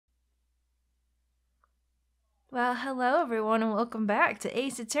Well, hello everyone and welcome back to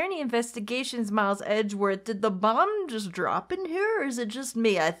Ace Attorney Investigations. Miles Edgeworth. Did the bomb just drop in here or is it just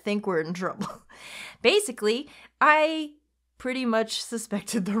me? I think we're in trouble. Basically, I pretty much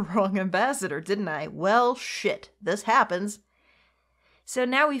suspected the wrong ambassador, didn't I? Well, shit. This happens. So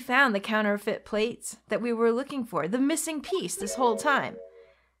now we found the counterfeit plates that we were looking for. The missing piece this whole time.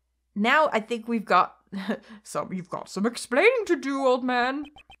 Now I think we've got you've got some explaining to do, old man.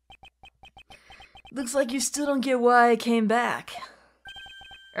 Looks like you still don't get why I came back.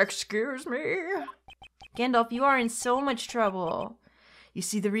 Excuse me? Gandalf, you are in so much trouble. You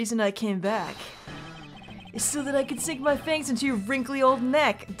see, the reason I came back is so that I could sink my fangs into your wrinkly old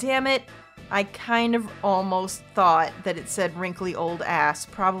neck. Damn it. I kind of almost thought that it said wrinkly old ass,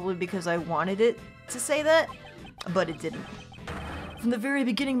 probably because I wanted it to say that, but it didn't. From the very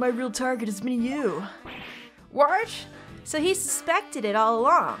beginning, my real target has been you. What? So he suspected it all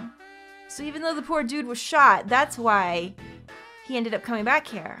along. So even though the poor dude was shot, that's why he ended up coming back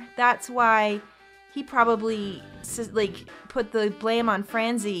here. That's why he probably, put the blame on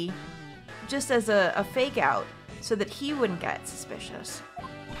Franzi just as a fake out so that he wouldn't get suspicious.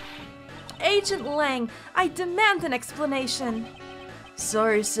 Agent Lang, I demand an explanation.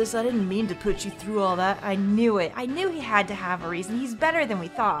 Sorry, sis, I didn't mean to put you through all that. I knew it. I knew he had to have a reason. He's better than we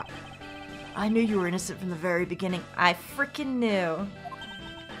thought. I knew you were innocent from the very beginning. I frickin' knew.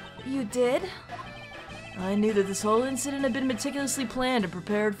 You did? I knew that this whole incident had been meticulously planned and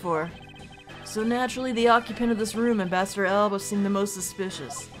prepared for. So naturally, the occupant of this room, Ambassador Alba, seemed the most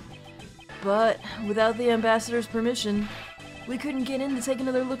suspicious. But without the ambassador's permission, we couldn't get in to take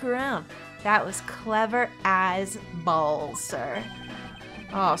another look around. That was clever as balls, sir.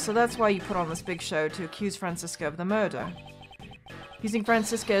 Oh, so that's why you put on this big show to accuse Francisca of the murder. Using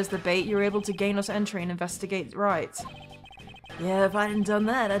Francisca as the bait, you were able to gain us entry and investigate rights. Yeah, if I hadn't done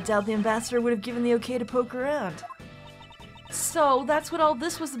that, I doubt the ambassador would have given the okay to poke around. So, that's what all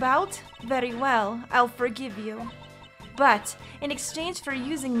this was about? Very well, I'll forgive you. But, in exchange for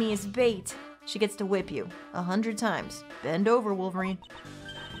using me as bait, she gets to whip you 100 times. Bend over, Wolverine.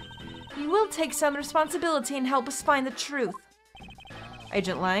 You will take some responsibility and help us find the truth.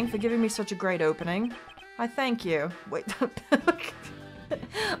 Agent Lang, for giving me such a great opening. I thank you. Wait.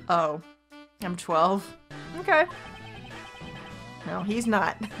 Oh. I'm 12. Okay. No, he's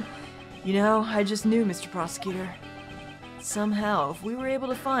not. You know, I just knew, Mr. Prosecutor. Somehow, if we were able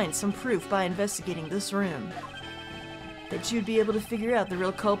to find some proof by investigating this room, that you'd be able to figure out the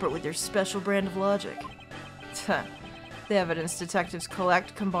real culprit with your special brand of logic. The evidence detectives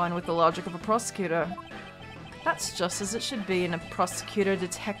collect combined with the logic of a prosecutor. That's just as it should be in a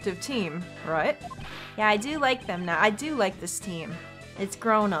prosecutor-detective team, right? Yeah, I do like them now. I do like this team. It's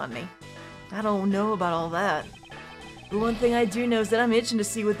grown on me. I don't know about all that. The one thing I do know is that I'm itching to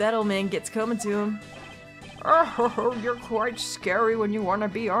see what that old man gets coming to him. Oh, you're quite scary when you want to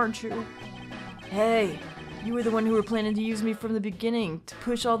be, aren't you? Hey, you were the one who were planning to use me from the beginning, to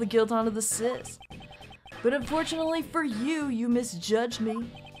push all the guilt onto the sis. But unfortunately for you, you misjudged me.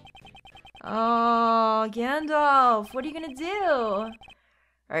 Oh, Gandalf, what are you gonna do?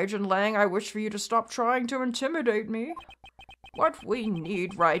 Agent Lang, I wish for you to stop trying to intimidate me. What we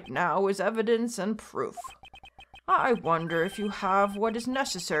need right now is evidence and proof. I wonder if you have what is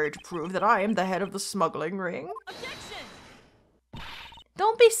necessary to prove that I am the head of the smuggling ring? Objection!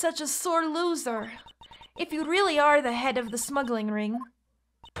 Don't be such a sore loser. If you really are the head of the smuggling ring,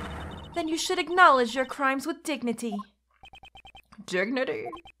 then you should acknowledge your crimes with dignity. Dignity?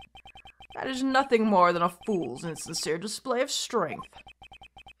 That is nothing more than a fool's insincere display of strength.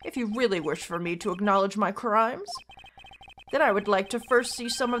 If you really wish for me to acknowledge my crimes, then I would like to first see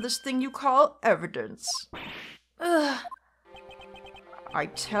some of this thing you call evidence. Ugh. I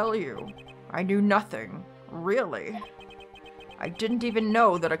tell you, I knew nothing, really. I didn't even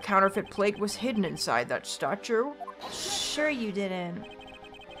know that a counterfeit plate was hidden inside that statue. Sure you didn't.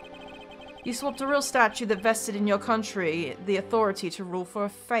 You swapped a real statue that vested in your country the authority to rule for a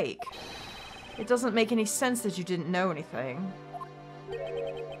fake. It doesn't make any sense that you didn't know anything.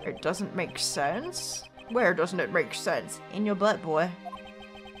 It doesn't make sense? Where doesn't it make sense? In your butt, boy.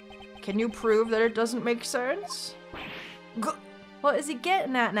 Can you prove that it doesn't make sense? What is he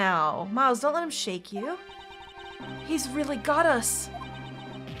getting at now? Miles, don't let him shake you. He's really got us.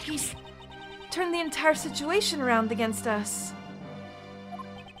 He's turned the entire situation around against us.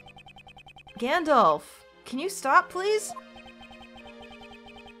 Gandalf, can you stop, please?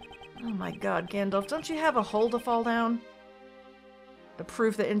 Oh my god, Gandalf, don't you have a hole to fall down? The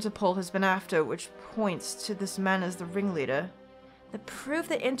proof that Interpol has been after, which points to this man as the ringleader. The proof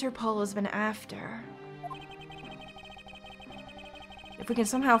that Interpol has been after. If we can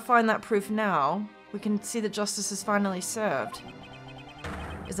somehow find that proof now, we can see that justice is finally served.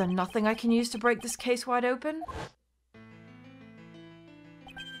 Is there nothing I can use to break this case wide open?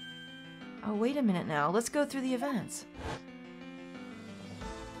 Oh, wait a minute now. Let's go through the events.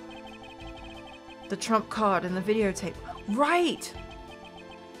 The trump card and the videotape. Right!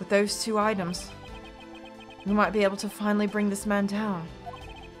 With those two items, we might be able to finally bring this man down.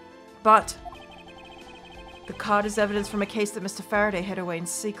 But the card is evidence from a case that Mr. Faraday hid away in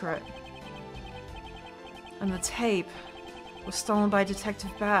secret. And the tape was stolen by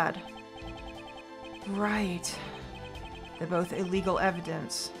Detective Bad. Right. They're both illegal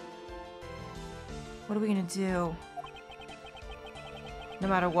evidence. What are we gonna do? No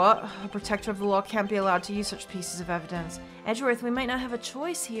matter what, a protector of the law can't be allowed to use such pieces of evidence. Edgeworth, we might not have a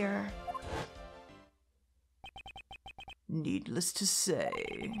choice here. Needless to say,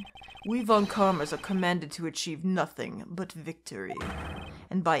 we Von Karmas are commanded to achieve nothing but victory.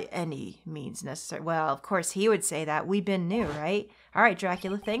 And by any means necessary. Well, of course he would say that. We've been new, right? Alright,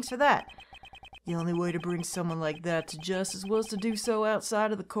 Dracula, thanks for that. The only way to bring someone like that to justice was to do so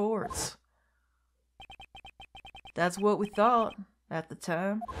outside of the courts. That's what we thought at the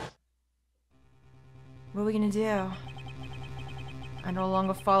time. What are we gonna do? I no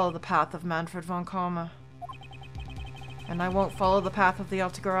longer follow the path of Manfred von Karma. And I won't follow the path of the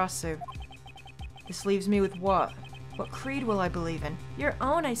Altagarasu. This leaves me with what? What creed will I believe in? Your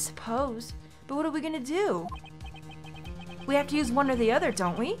own, I suppose. But what are we gonna do? We have to use one or the other,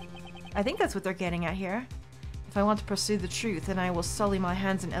 don't we? I think that's what they're getting at here. If I want to pursue the truth, then I will sully my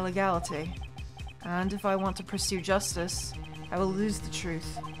hands in illegality. And if I want to pursue justice, I will lose the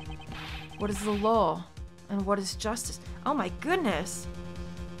truth. What is the law? And what is justice? Oh my goodness!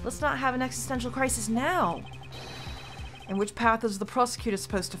 Let's not have an existential crisis now! And which path is the prosecutor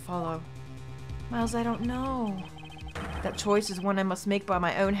supposed to follow? Miles, I don't know. That choice is one I must make by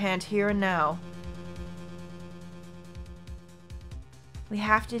my own hand here and now. We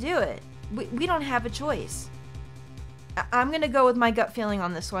have to do it. We don't have a choice. I'm gonna go with my gut feeling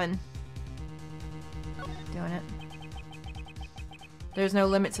on this one. Doing it. There's no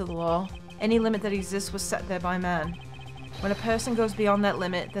limit to the law. Any limit that exists was set there by man. When a person goes beyond that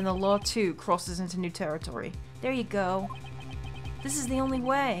limit, then the law too crosses into new territory. There you go. This is the only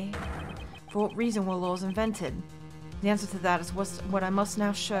way. For what reason were laws invented? The answer to that is what I must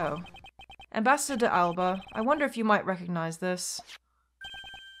now show. Ambassador de Alba, I wonder if you might recognize this.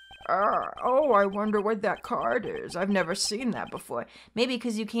 Oh, I wonder what that card is. I've never seen that before. Maybe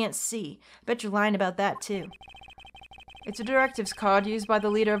because you can't see. Bet you're lying about that too. It's a directives card used by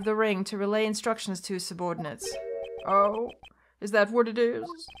the leader of the ring to relay instructions to his subordinates. Oh, is that what it is?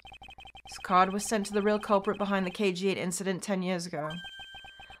 This card was sent to the real culprit behind the KG8 incident 10 years ago.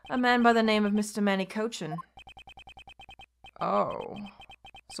 A man by the name of Mr. Manny Cochin. Oh,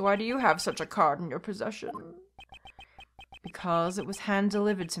 so why do you have such a card in your possession? Because it was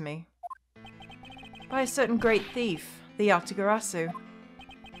hand-delivered to me. By a certain great thief, the Yatagarasu.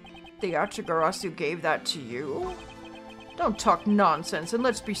 The Yatagarasu gave that to you? Don't talk nonsense and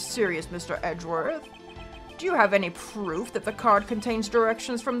let's be serious, Mr. Edgeworth. Do you have any proof that the card contains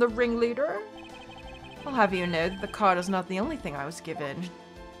directions from the ringleader? I'll have you know that the card is not the only thing I was given.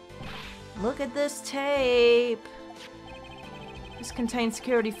 Look at this tape! This contains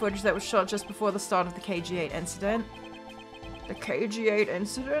security footage that was shot just before the start of the KG8 incident. The KG8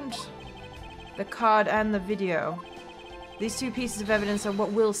 incident? The card and the video. These two pieces of evidence are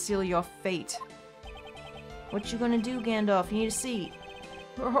what will seal your fate. What you gonna do, Gandalf? You need a seat.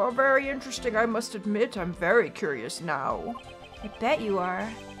 Oh, very interesting, I must admit. I'm very curious now. I bet you are.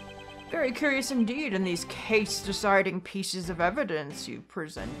 Very curious indeed in these case-deciding pieces of evidence you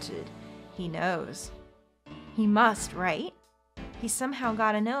presented. He knows. He must, right? He somehow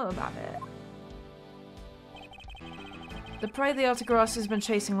gotta know about it. The prey the Altagarasu has been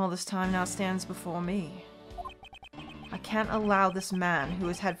chasing all this time now stands before me. I can't allow this man, who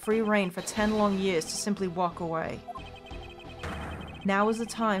has had free reign for 10 long years, to simply walk away. Now is the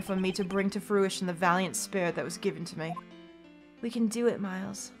time for me to bring to fruition the valiant spirit that was given to me. We can do it,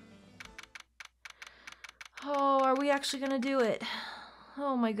 Miles. Oh, are we actually gonna do it?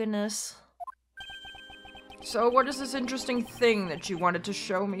 Oh my goodness. So what is this interesting thing that you wanted to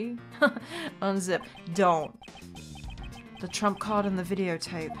show me? Unzip. Don't. The trump card and the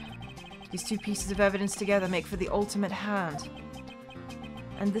videotape. These two pieces of evidence together make for the ultimate hand.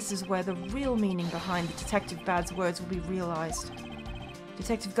 And this is where the real meaning behind the Detective Bad's words will be realized.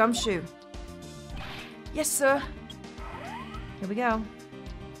 Detective Gumshoe. Yes, sir. Here we go.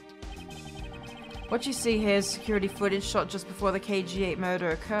 What you see here is security footage shot just before the KG8 murder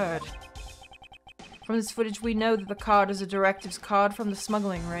occurred. From this footage, we know that the card is a directives card from the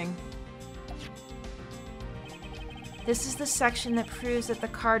smuggling ring. This is the section that proves that the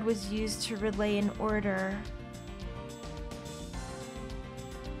card was used to relay an order.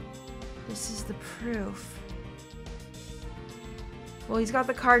 This is the proof. Well, he's got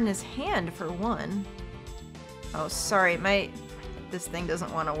the card in his hand, for one. Oh, sorry, this thing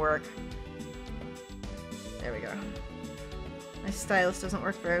doesn't want to work. There we go. My stylus doesn't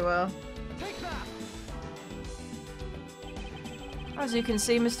work very well. Take that. As you can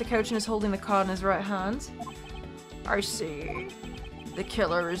see, Mr. Cochin is holding the card in his right hand. I see. The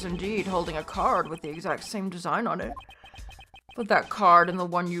killer is indeed holding a card with the exact same design on it. But that card and the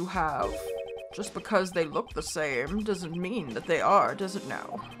one you have, just because they look the same doesn't mean that they are, does it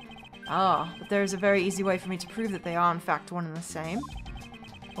now? Ah, but there's a very easy way for me to prove that they are in fact one and the same.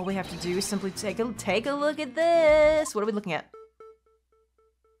 All we have to do is simply take a look at this. What are we looking at?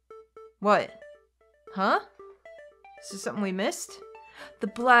 What? Huh? Is this something we missed? The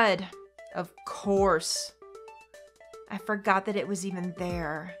blood. Of course. I forgot that it was even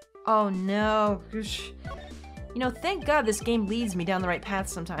there. Oh no. You know, thank God this game leads me down the right path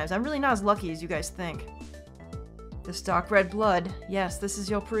sometimes. I'm really not as lucky as you guys think. This dark red blood. Yes, this is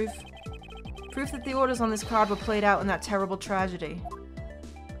your proof. Proof that the orders on this card were played out in that terrible tragedy.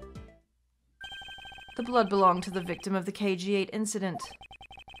 The blood belonged to the victim of the KG-8 incident.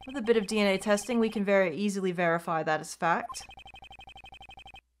 With a bit of DNA testing, we can very easily verify that as fact.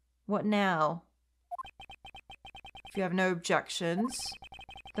 What now? If you have no objections,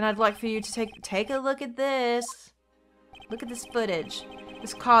 then I'd like for you to take a look at this. Look at this footage.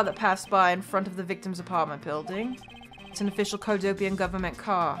 This car that passed by in front of the victim's apartment building. It's an official Codopian government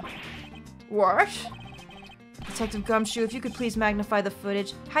car. What? Detective Gumshoe, if you could please magnify the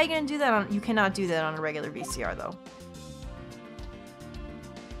footage. How are you gonna do that on— you cannot do that on a regular VCR though.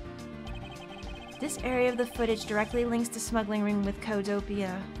 This area of the footage directly links to smuggling ring with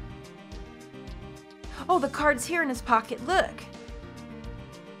Codopia. Oh, the card's here in his pocket, look!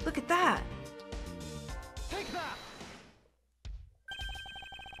 Look at that! Take that.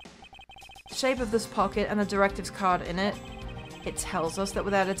 The shape of this pocket and the directives card in it, it tells us that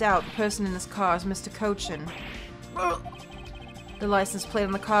without a doubt, the person in this car is Mr. Cochin. The license plate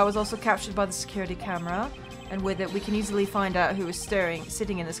on the car was also captured by the security camera, and with it we can easily find out who was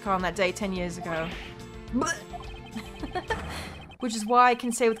sitting in this car on that day 10 years ago. Which is why I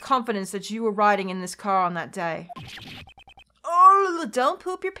can say with confidence that you were riding in this car on that day. Oh, don't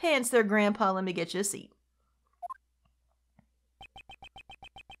poop your pants there, Grandpa. Let me get you a seat.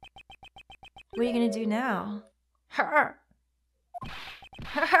 What are you gonna do now?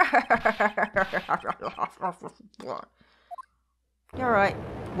 You're alright.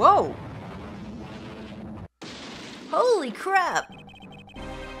 Whoa! Holy crap!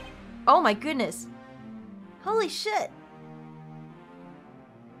 Oh my goodness! Holy shit!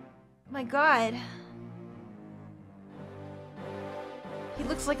 My god. He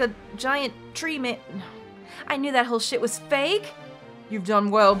looks like a giant tree man. I knew that whole shit was fake! You've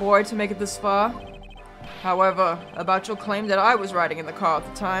done well, boy, to make it this far. However, about your claim that I was riding in the car at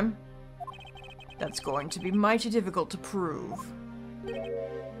the time, that's going to be mighty difficult to prove.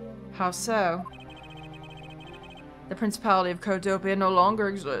 How so? The Principality of Codopia no longer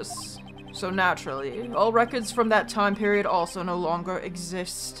exists, so naturally, all records from that time period also no longer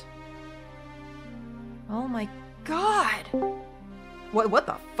exist. Oh my god! What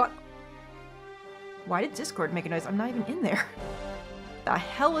the fuck? Why did Discord make a noise? I'm not even in there. The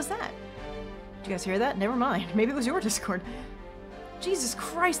hell was that? Did you guys hear that? Never mind. Maybe it was your Discord. Jesus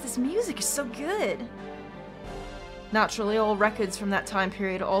Christ, this music is so good! Naturally, all records from that time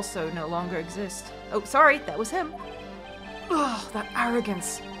period also no longer exist. Oh, sorry, that was him. Ugh, that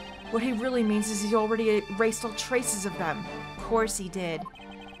arrogance. What he really means is he already erased all traces of them. Of course he did.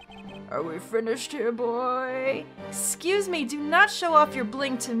 Are we finished here, boy? Excuse me, do not show off your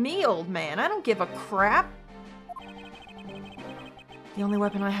bling to me, old man. I don't give a crap. The only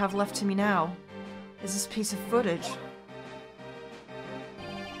weapon I have left to me now is this piece of footage.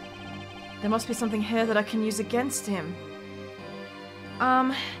 There must be something here that I can use against him.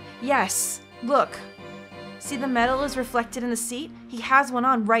 Yes. Look. See the metal is reflected in the seat? He has one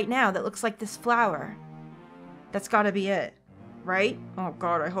on right now that looks like this flower. That's gotta be it. Right? Oh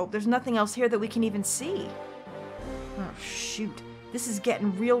god, I hope. There's nothing else here that we can even see. Oh shoot. This is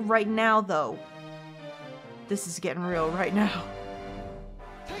getting real right now, though. This is getting real right now.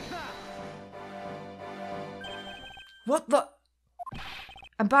 Take that. What the?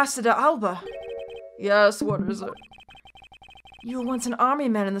 Ambassador Alba! Yes, what is it? You were once an army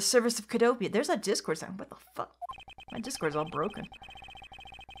man in the service of Codopia. There's that Discord sound. What the fuck? My Discord's all broken.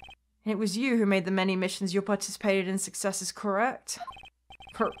 And it was you who made the many missions you participated in successes correct.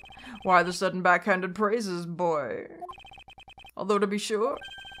 Why the sudden backhanded praises, boy? Although, to be sure,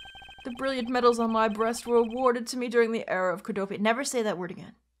 the brilliant medals on my breast were awarded to me during the era of Kodopia. Never say that word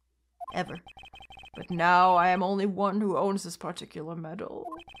again. Ever. But now I am only one who owns this particular medal.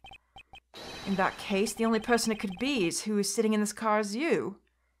 In that case, the only person it could be is who is sitting in this car is you.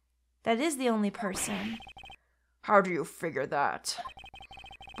 That is the only person. How do you figure that?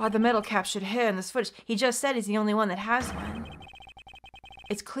 By the medal captured here in this footage. He just said he's the only one that has one.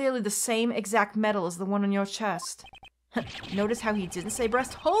 It's clearly the same exact medal as the one on your chest. Notice how he didn't say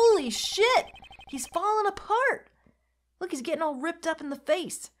breast? Holy shit! He's falling apart! Look, he's getting all ripped up in the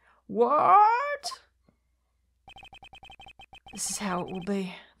face. What? This is how it will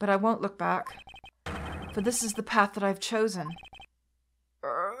be, but I won't look back. For this is the path that I've chosen.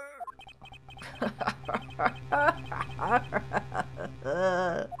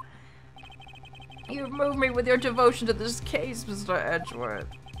 You've moved me with your devotion to this case, Mr. Edgeworth.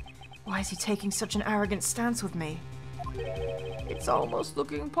 Why is he taking such an arrogant stance with me? It's almost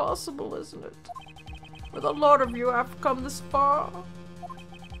looking possible, isn't it? With a lot of you have come this far.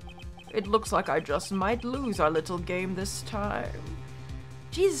 It looks like I just might lose our little game this time.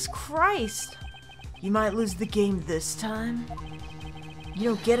 Jesus Christ! You might lose the game this time. You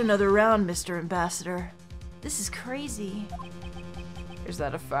don't get another round, Mr. Ambassador. This is crazy. Is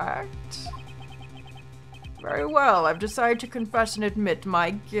that a fact? Very well, I've decided to confess and admit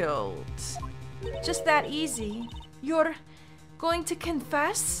my guilt. Just that easy. You're going to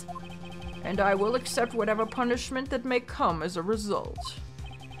confess? And I will accept whatever punishment that may come as a result.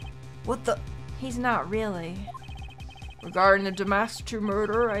 What the? He's not really. Regarding the Damask 2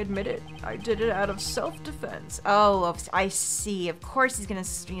 murder, I admit it. I did it out of self-defense. Oh, I see. Of course he's gonna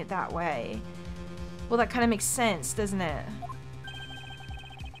string it that way. Well, that kind of makes sense, doesn't it?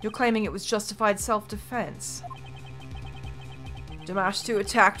 You're claiming it was justified self-defense. Damask 2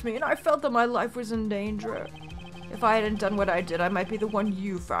 attacked me, and I felt that my life was in danger. If I hadn't done what I did, I might be the one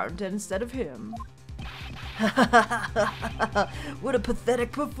you found dead instead of him. What a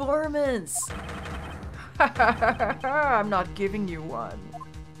pathetic performance! I'm not giving you one.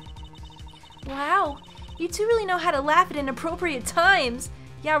 Wow, you two really know how to laugh at inappropriate times.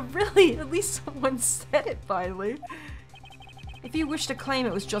 Yeah, really, at least someone said it finally. If you wish to claim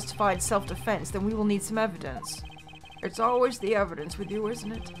it was justified self-defense, then we will need some evidence. It's always the evidence with you,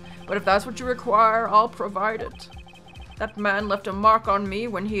 isn't it? But if that's what you require, I'll provide it. That man left a mark on me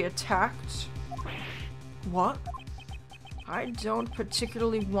when he attacked. What? I don't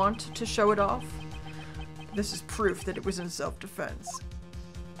particularly want to show it off. This is proof that it was in self-defense.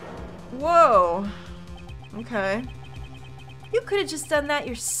 Whoa. Okay. You could have just done that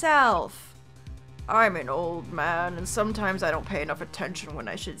yourself. I'm an old man, and sometimes I don't pay enough attention when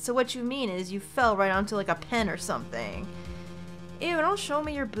I should. So what you mean is you fell right onto like a pen or something. Ew, don't show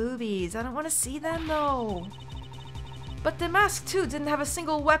me your boobies. I don't want to see them though. But the mask too didn't have a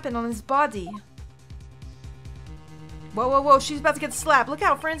single weapon on his body. Whoa, whoa, whoa, she's about to get slapped. Look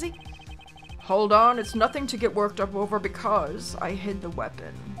out, Frenzy. Hold on, it's nothing to get worked up over because I hid the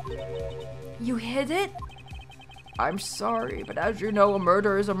weapon. You hid it? I'm sorry, but as you know, a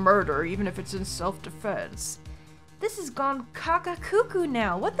murder is a murder, even if it's in self-defense. This has gone caca-cuckoo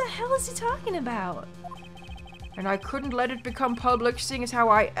now. What the hell is he talking about? And I couldn't let it become public, seeing as how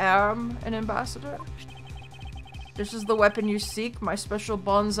I am an ambassador. This is the weapon you seek, my special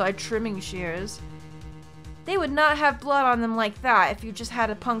bonsai trimming shears. They would not have blood on them like that if you just had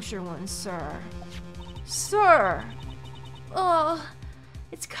a puncture wound, sir. Sir! Oh,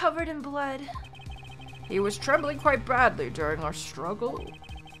 it's covered in blood. He was trembling quite badly during our struggle.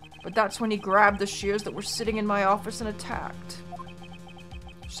 But that's when he grabbed the shears that were sitting in my office and attacked.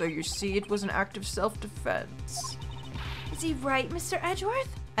 So you see, it was an act of self-defense. Is he right, Mr.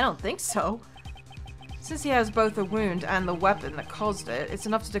 Edgeworth? I don't think so. Since he has both the wound and the weapon that caused it, it's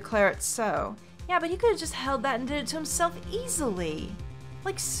enough to declare it so. Yeah, but he could have just held that and did it to himself easily.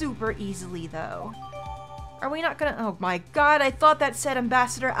 Like, super easily, though. Are we not gonna— oh my god, I thought that said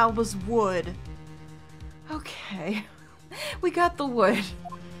Ambassador Alba's wood. Okay. We got the wood.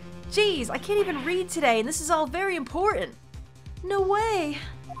 Jeez, I can't even read today, and this is all very important. No way.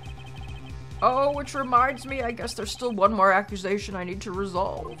 Oh, which reminds me, I guess there's still one more accusation I need to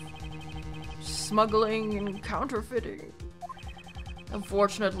resolve. Smuggling and counterfeiting.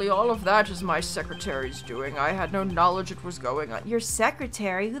 Unfortunately, all of that is my secretary's doing. I had no knowledge it was going on. Your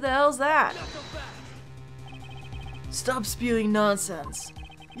secretary? Who the hell's that? Stop spewing nonsense.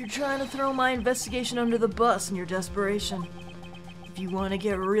 You're trying to throw my investigation under the bus in your desperation. If you want to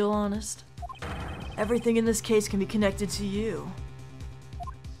get real honest, everything in this case can be connected to you.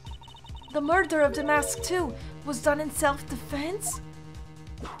 The murder of Damask 2 was done in self-defense?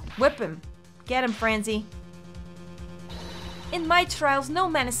 Whip him. Get him, Franzi. In my trials, no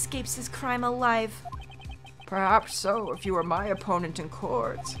man escapes his crime alive. Perhaps so, if you were my opponent in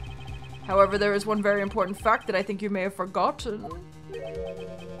court. However, there is one very important fact that I think you may have forgotten.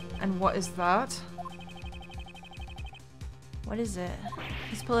 And what is that? What is it?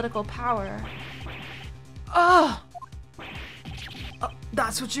 His political power. Oh!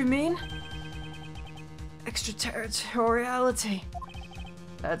 That's what you mean? Extraterritoriality.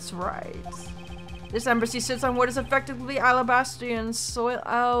 That's right. This embassy sits on what is effectively Alabastian soil.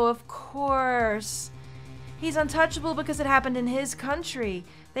 Oh, of course. He's untouchable because it happened in his country.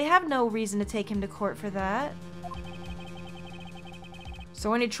 They have no reason to take him to court for that.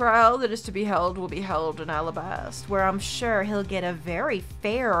 So any trial that is to be held will be held in Alabast, where I'm sure he'll get a very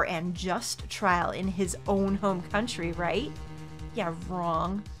fair and just trial in his own home country, right? Yeah,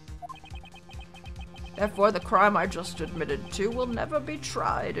 wrong. Therefore, the crime I just admitted to will never be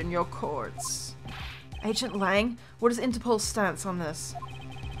tried in your courts. Agent Lang, what is Interpol's stance on this?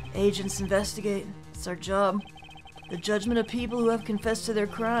 Agents investigate. It's our job. The judgment of people who have confessed to their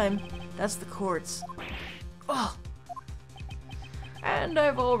crime, that's the courts. Oh! And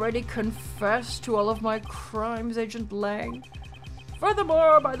I've already confessed to all of my crimes, Agent Lang.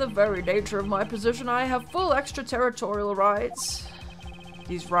 Furthermore, by the very nature of my position, I have full extraterritorial rights.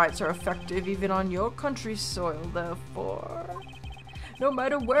 These rights are effective even on your country's soil, therefore. No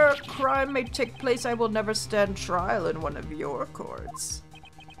matter where a crime may take place, I will never stand trial in one of your courts.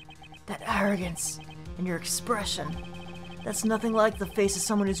 That arrogance in your expression, that's nothing like the face of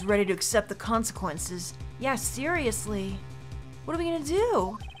someone who's ready to accept the consequences. Yeah, seriously. What are we gonna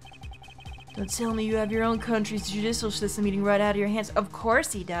do? Don't tell me you have your own country's judicial system eating right out of your hands. Of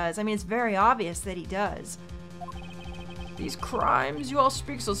course he does. I mean, it's very obvious that he does. These crimes you all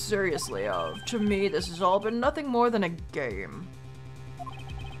speak so seriously of, to me this has all been nothing more than a game.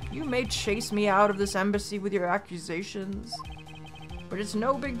 You may chase me out of this embassy with your accusations, but it's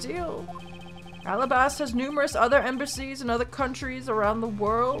no big deal. Alabast has numerous other embassies in other countries around the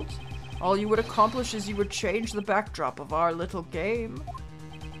world. All you would accomplish is you would change the backdrop of our little game.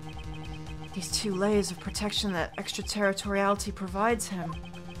 These 2 layers of protection that extraterritoriality provides him.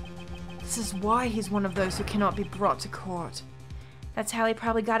 This is why he's one of those who cannot be brought to court. That's how he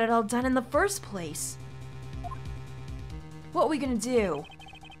probably got it all done in the first place. What are we gonna do?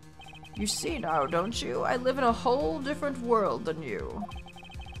 You see now, don't you? I live in a whole different world than you.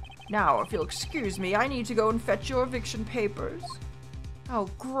 Now, if you'll excuse me, I need to go and fetch your eviction papers. Oh,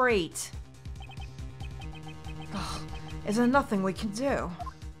 great. Ugh, is there nothing we can do?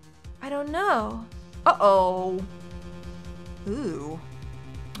 I don't know. Uh-oh. Ooh.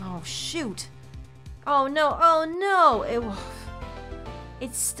 Oh, shoot. Oh, no. Oh, no.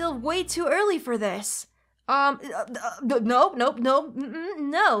 It's still way too early for this. No.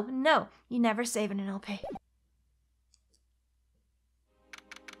 No. You never save in an LP.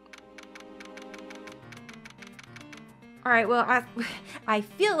 Alright, well, I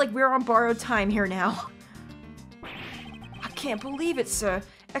feel like we're on borrowed time here now. I can't believe it, sir.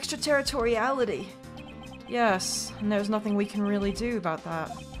 Extraterritoriality. Yes, and there's nothing we can really do about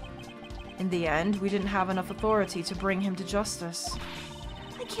that. In the end, we didn't have enough authority to bring him to justice.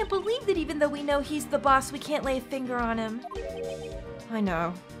 I can't believe that even though we know he's the boss, we can't lay a finger on him. I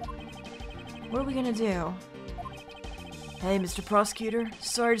know. What are we gonna do? Hey, Mr. Prosecutor.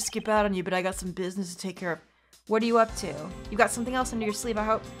 Sorry to skip out on you, but I got some business to take care of. What are you up to? You got something else under your sleeve, I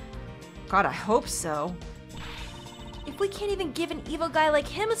hope? God, I hope so. If we can't even give an evil guy like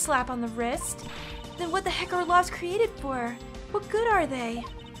him a slap on the wrist, then what the heck are laws created for? What good are they?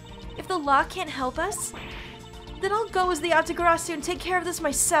 If the law can't help us, then I'll go as the Atagarasu and take care of this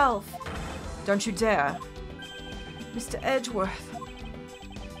myself. Don't you dare. Mr. Edgeworth.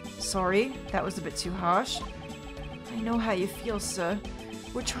 Sorry, that was a bit too harsh. I know how you feel, sir.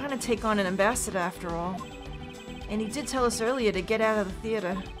 We're trying to take on an ambassador after all. And he did tell us earlier to get out of the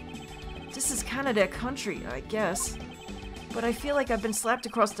theater. This is kind of their country, I guess. But I feel like I've been slapped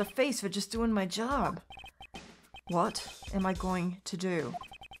across the face for just doing my job. What am I going to do?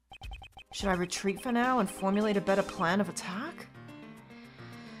 Should I retreat for now and formulate a better plan of attack?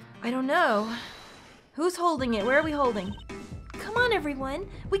 I don't know. Who's holding it? Where are we holding? Come on, everyone.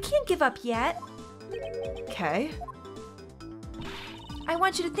 We can't give up yet. Okay. I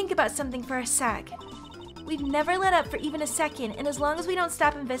want you to think about something for a sec. We've never let up for even a second, and as long as we don't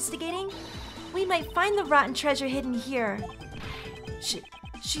stop investigating, we might find the rotten treasure hidden here.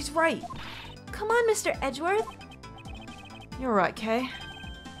 She's right. Come on, Mr. Edgeworth. You're right, Kay.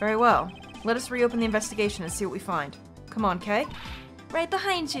 Very well. Let us reopen the investigation and see what we find. Come on, Kay. Right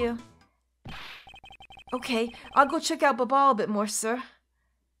behind you. Okay, I'll go check out Babal a bit more, sir.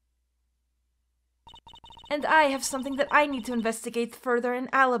 And I have something that I need to investigate further in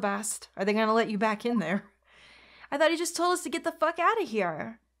Alabast. Are they gonna let you back in there? I thought he just told us to get the fuck out of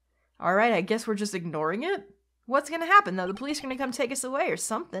here. Alright, I guess we're just ignoring it? What's gonna happen though? The police are gonna come take us away or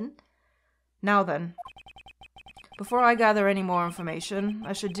something. Now then. Before I gather any more information,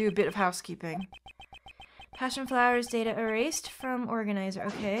 I should do a bit of housekeeping. Passion Flowers data erased from organizer,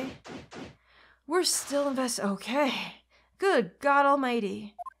 okay. We're still okay. Good God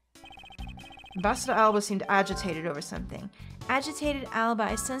Almighty. Ambassador Alba seemed agitated over something. Agitated Alba.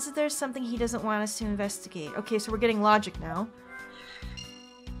 I sense that there's something he doesn't want us to investigate. Okay, so we're getting logic now.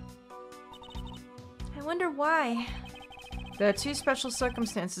 I wonder why. There are two special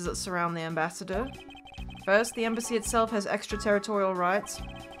circumstances that surround the ambassador. First, the embassy itself has extraterritorial rights.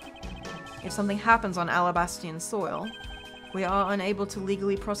 If something happens on Alabastian soil, we are unable to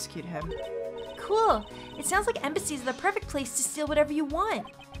legally prosecute him. Cool. It sounds like embassies are the perfect place to steal whatever you want.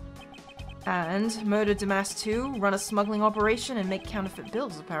 And Murder Damas 2 run a smuggling operation and make counterfeit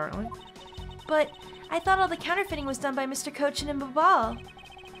bills, apparently. But I thought all the counterfeiting was done by Mr. Cochin and Babal.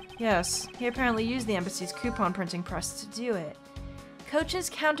 Yes, he apparently used the embassy's coupon printing press to do it.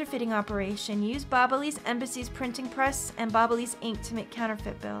 Cochin's counterfeiting operation used Babali's embassy's printing press and Babali's ink to make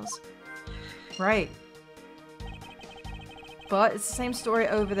counterfeit bills. Right. But it's the same story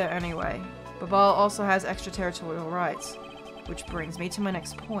over there anyway. Babal also has extraterritorial rights. Which brings me to my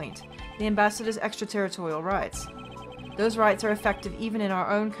next point. The ambassador's extraterritorial rights. Those rights are effective even in our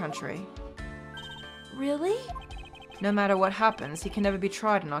own country. Really? No matter what happens, he can never be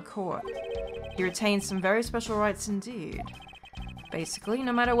tried in our court. He retains some very special rights indeed. Basically,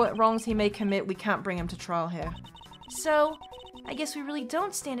 no matter what wrongs he may commit, we can't bring him to trial here. So, I guess we really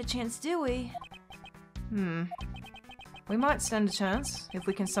don't stand a chance, do we? We might stand a chance, if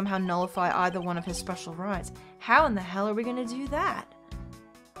we can somehow nullify either one of his special rights. How in the hell are we gonna do that?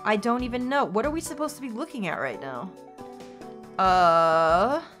 I don't even know. What are we supposed to be looking at right now?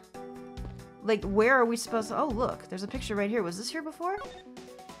 Like, where are we supposed to... Oh, look. There's a picture right here. Was this here before?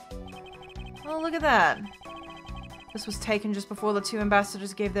 Oh, look at that. This was taken just before the two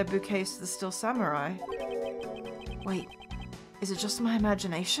ambassadors gave their bouquets to the Still Samurai. Wait. Is it just my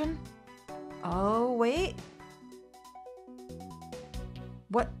imagination? Oh, wait.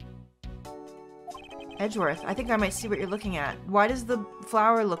 What? Edgeworth, I think I might see what you're looking at. Why does the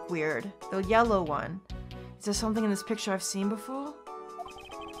flower look weird? The yellow one. Is there something in this picture I've seen before?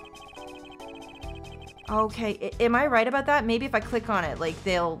 Okay, am I right about that? Maybe if I click on it, like,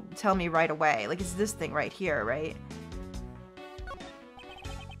 they'll tell me right away. Like, it's this thing right here, right?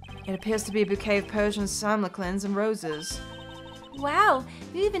 It appears to be a bouquet of Persian samliclins and roses. Wow,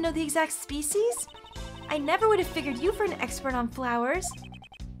 you even know the exact species? I never would have figured you for an expert on flowers.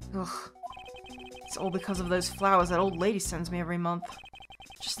 Ugh. It's all because of those flowers that old lady sends me every month.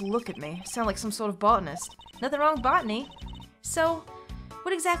 Just look at me. I sound like some sort of botanist. Nothing wrong with botany. So,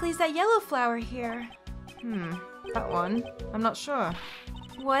 what exactly is that yellow flower here? That one. I'm not sure.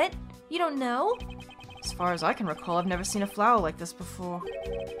 What? You don't know? As far as I can recall, I've never seen a flower like this before.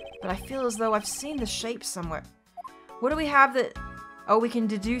 But I feel as though I've seen the shape somewhere. What do we have that... Oh, we can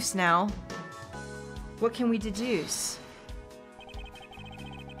deduce now. What can we deduce?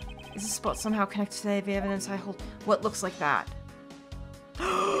 Is this spot somehow connected to the evidence I hold? What looks like that?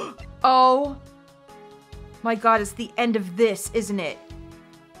 Oh! My god, it's the end of this, isn't it?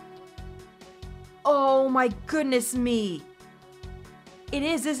 Oh my goodness me! It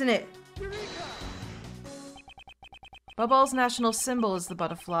is, isn't it? Babal's national symbol is the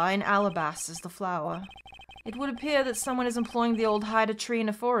butterfly, and Alabast is the flower. It would appear that someone is employing the old hide a tree in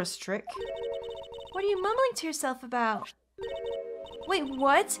a forest trick. What are you mumbling to yourself about? Wait,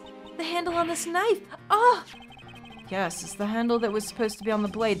 what? The handle on this knife! Oh! Yes, it's the handle that was supposed to be on the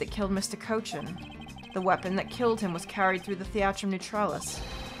blade that killed Mr. Cochin. The weapon that killed him was carried through the Theatrum Neutralis,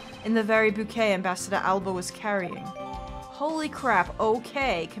 in the very bouquet Ambassador Alba was carrying. Holy crap,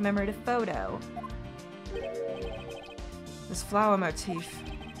 okay, commemorative photo. This flower motif.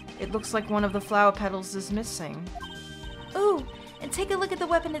 It looks like one of the flower petals is missing. Ooh, and take a look at the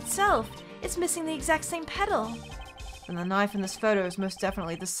weapon itself. It's missing the exact same petal. And the knife in this photo is most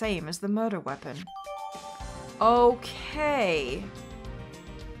definitely the same as the murder weapon. Okay.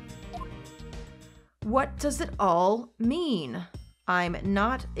 What does it all mean? I'm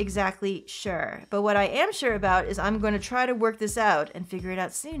not exactly sure, but what I am sure about is I'm going to try to work this out and figure it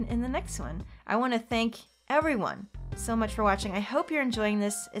out soon in the next one. I want to thank everyone so much for watching. I hope you're enjoying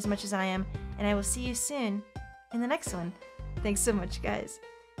this as much as I am, and I will see you soon in the next one. Thanks so much, guys.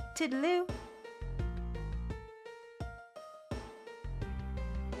 Toodaloo!